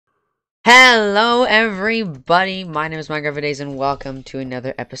Hello everybody, my name is MyGravitays and welcome to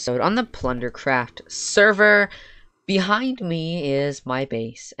another episode on the PlunderCraft server. Behind me is my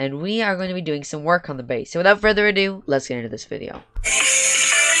base, and we are going to be doing some work on the base. So without further ado, let's get into this video.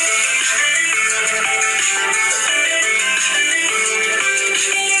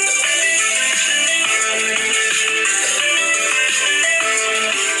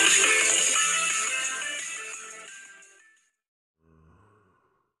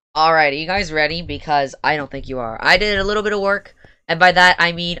 Alright, are you guys ready? Because I don't think you are. I did a little bit of work, and by that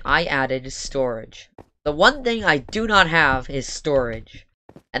I mean I added storage. The one thing I do not have is storage.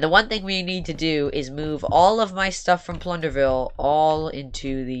 And the one thing we need to do is move all of my stuff from Plunderville all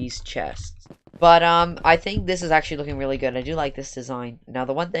into these chests. But I think this is actually looking really good. I do like this design. Now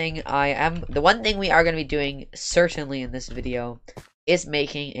the one thing we are going to be doing certainly in this video is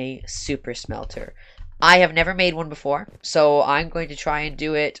making a super smelter. I have never made one before, so I'm going to try and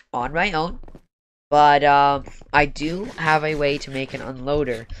do it on my own. But I do have a way to make an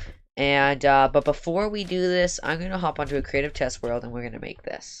unloader. And but before we do this, I'm going to hop onto a creative test world and we're going to make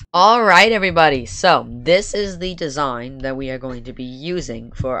this. Alright everybody, so this is the design that we are going to be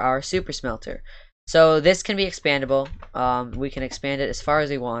using for our super smelter. So this can be expandable. We can expand it as far as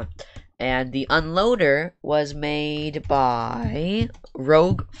we want. And the unloader was made by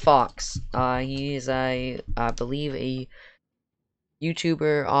Rogue Fox. He is I believe a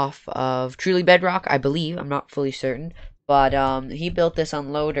YouTuber off of Truly Bedrock, I believe. I'm not fully certain. But he built this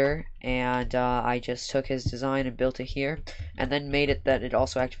unloader, and I just took his design and built it here, and then made it that it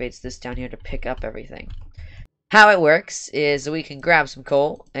also activates this down here to pick up everything. How it works is we can grab some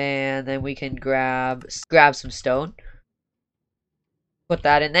coal, and then we can grab some stone. Put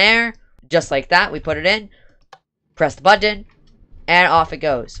that in there, just like that. We put it in, press the button, and off it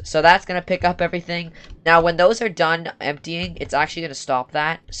goes. So that's going to pick up everything. Now, when those are done emptying, it's actually going to stop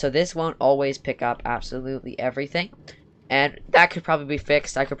that. So this won't always pick up absolutely everything. And that could probably be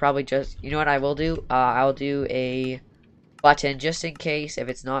fixed. I could probably just, you know what I will do? I'll do a button just in case if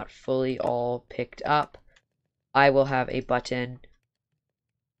it's not fully all picked up. I will have a button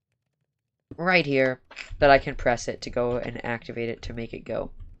right here that I can press it to go and activate it to make it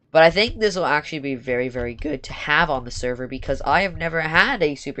go. But I think this will actually be very, very good to have on the server because I have never had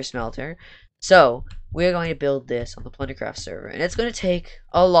a super smelter. So we're going to build this on the PlunderCraft server, and it's going to take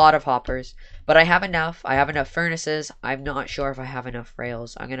a lot of hoppers, but I have enough. I have enough furnaces. I'm not sure if I have enough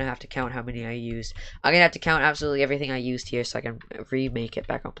rails. I'm going to have to count how many I used. I'm going to have to count absolutely everything I used here so I can remake it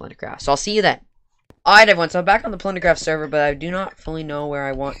back on PlunderCraft. So I'll see you then. Alright everyone, so I'm back on the PlunderCraft server, but I do not fully know where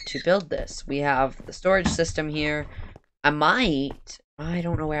I want to build this. We have the storage system here. I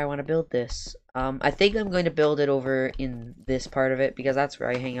don't know where I want to build this. I think I'm going to build it over in this part of it because that's where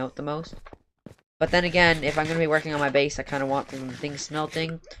I hang out the most. But then again, if I'm going to be working on my base, I kind of want some things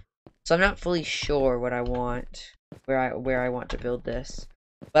smelting. So I'm not fully sure what I want, where I want to build this.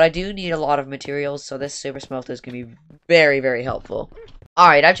 But I do need a lot of materials, so this super smelter is going to be very, very helpful.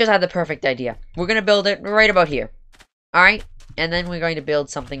 Alright, I've just had the perfect idea. We're going to build it right about here. Alright, and then we're going to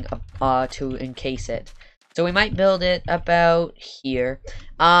build something to encase it. So we might build it about here.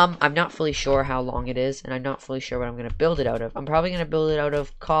 I'm not fully sure how long it is, and I'm not fully sure what I'm going to build it out of. I'm probably going to build it out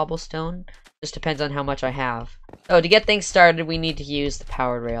of cobblestone. Just depends on how much I have. Oh, to get things started, we need to use the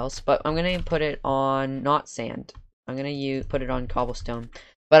powered rails, but I'm going to put it on, not sand. I'm going to put it on cobblestone.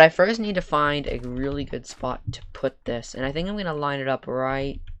 But I first need to find a really good spot to put this, and I think I'm going to line it up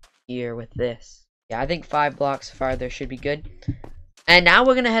right here with this. Yeah, I think 5 blocks farther should be good. And now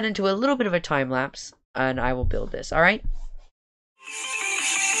we're going to head into a little bit of a time lapse, and I will build this, alright?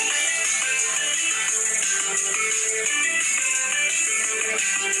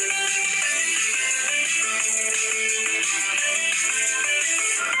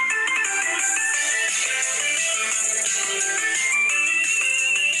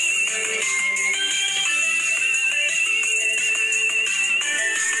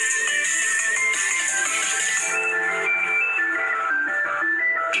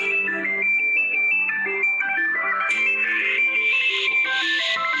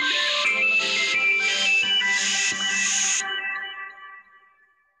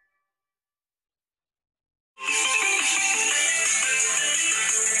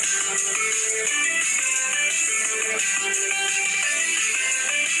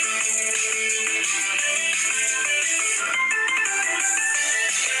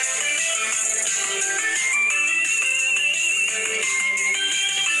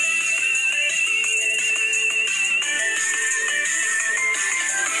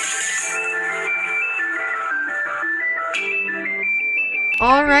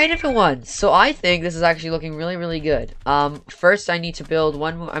 Alright, everyone. So I think this is actually looking really, really good. First I need to build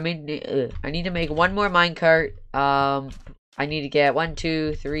one more. I need to make one more minecart. I need to get 1,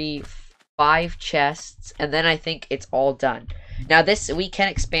 2, 3, 5 chests, and then I think it's all done. Now we can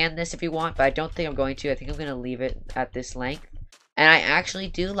expand this if you want, but I don't think I'm going to. I think I'm going to leave it at this length. And I actually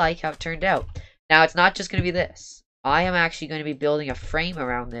do like how it turned out. Now it's not just going to be this. I am actually going to be building a frame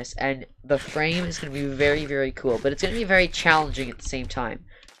around this, and the frame is going to be very, very cool, but it's going to be very challenging at the same time.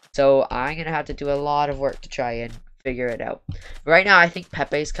 So I'm going to have to do a lot of work to try and figure it out. Right now, I think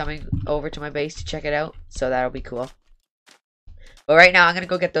Pepe's coming over to my base to check it out, so that'll be cool. But right now, I'm going to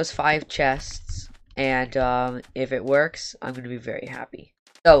go get those 5 chests, and if it works, I'm going to be very happy.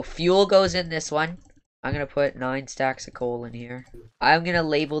 So, fuel goes in this one. I'm going to put 9 stacks of coal in here. I'm going to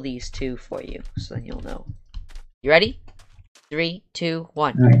label these 2 for you, so then you'll know. You ready? 3, 2,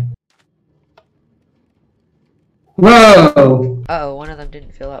 1. Right. Whoa! Uh-oh, one of them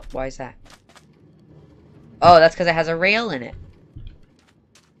didn't fill up. Why is that? Oh, that's because it has a rail in it.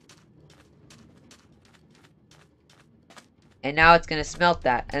 And now it's gonna smelt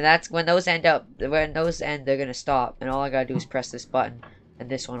that. And that's when those end, they're gonna stop. And all I gotta do is press this button, and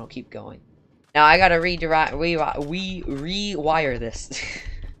this one will keep going. Now I gotta rewire this.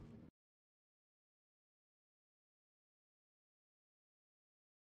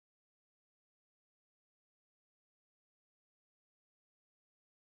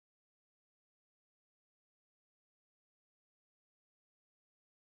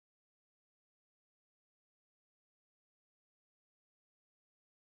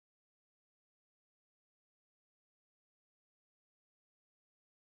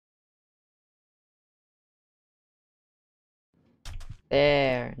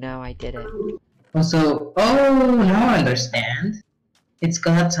 There, now I did it. Also, oh, now I understand. It's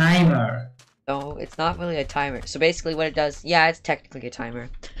got a timer. No, it's not really a timer. So basically what it does, yeah, it's technically a timer.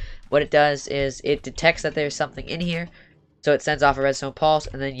 What it does is it detects that there's something in here, so it sends off a redstone pulse,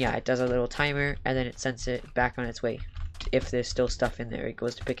 and then yeah, it does a little timer, and then it sends it back on its way. If there's still stuff in there, it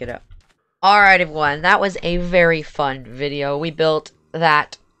goes to pick it up. Alright everyone, that was a very fun video. We built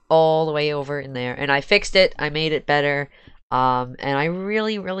that all the way over in there, and I fixed it, I made it better. And I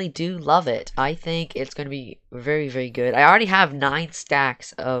really, really do love it. I think it's going to be very, very good. I already have 9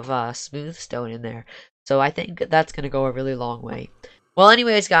 stacks of smooth stone in there, so I think that's going to go a really long way. Well,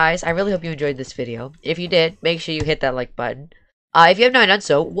 anyways, guys, I really hope you enjoyed this video. If you did, make sure you hit that like button. If you have not done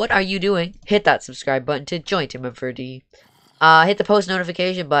so, what are you doing? Hit that subscribe button to join Team M4D. Hit the post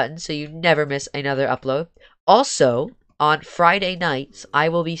notification button so you never miss another upload. Also, on Friday nights, I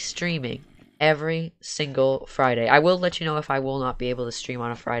will be streaming every single Friday. I will let you know if I will not be able to stream on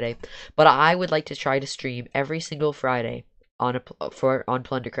a Friday, but I would like to try to stream every single Friday on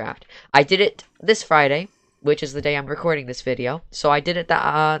PlunderCraft. I did it this Friday, which is the day I'm recording this video. So I did it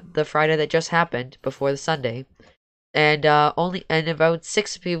the Friday that just happened before the Sunday, and about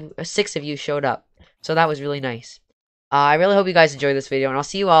six of you showed up. So that was really nice. I really hope you guys enjoyed this video, and I'll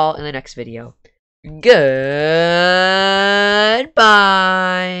see you all in the next video. Goodbye.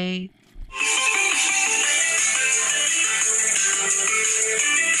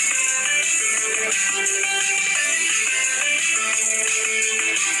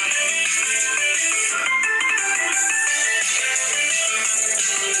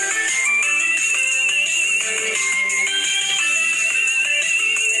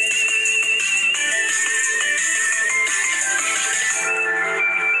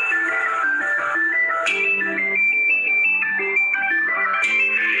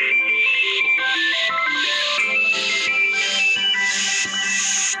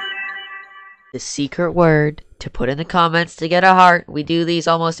 The secret word to put in the comments to get a heart. We do these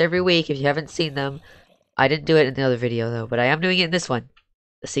almost every week if you haven't seen them. I didn't do it in the other video though, but I am doing it in this one.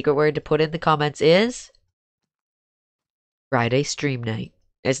 The secret word to put in the comments is Friday stream night.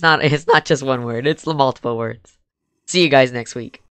 It's not just one word, it's the multiple words. See you guys next week.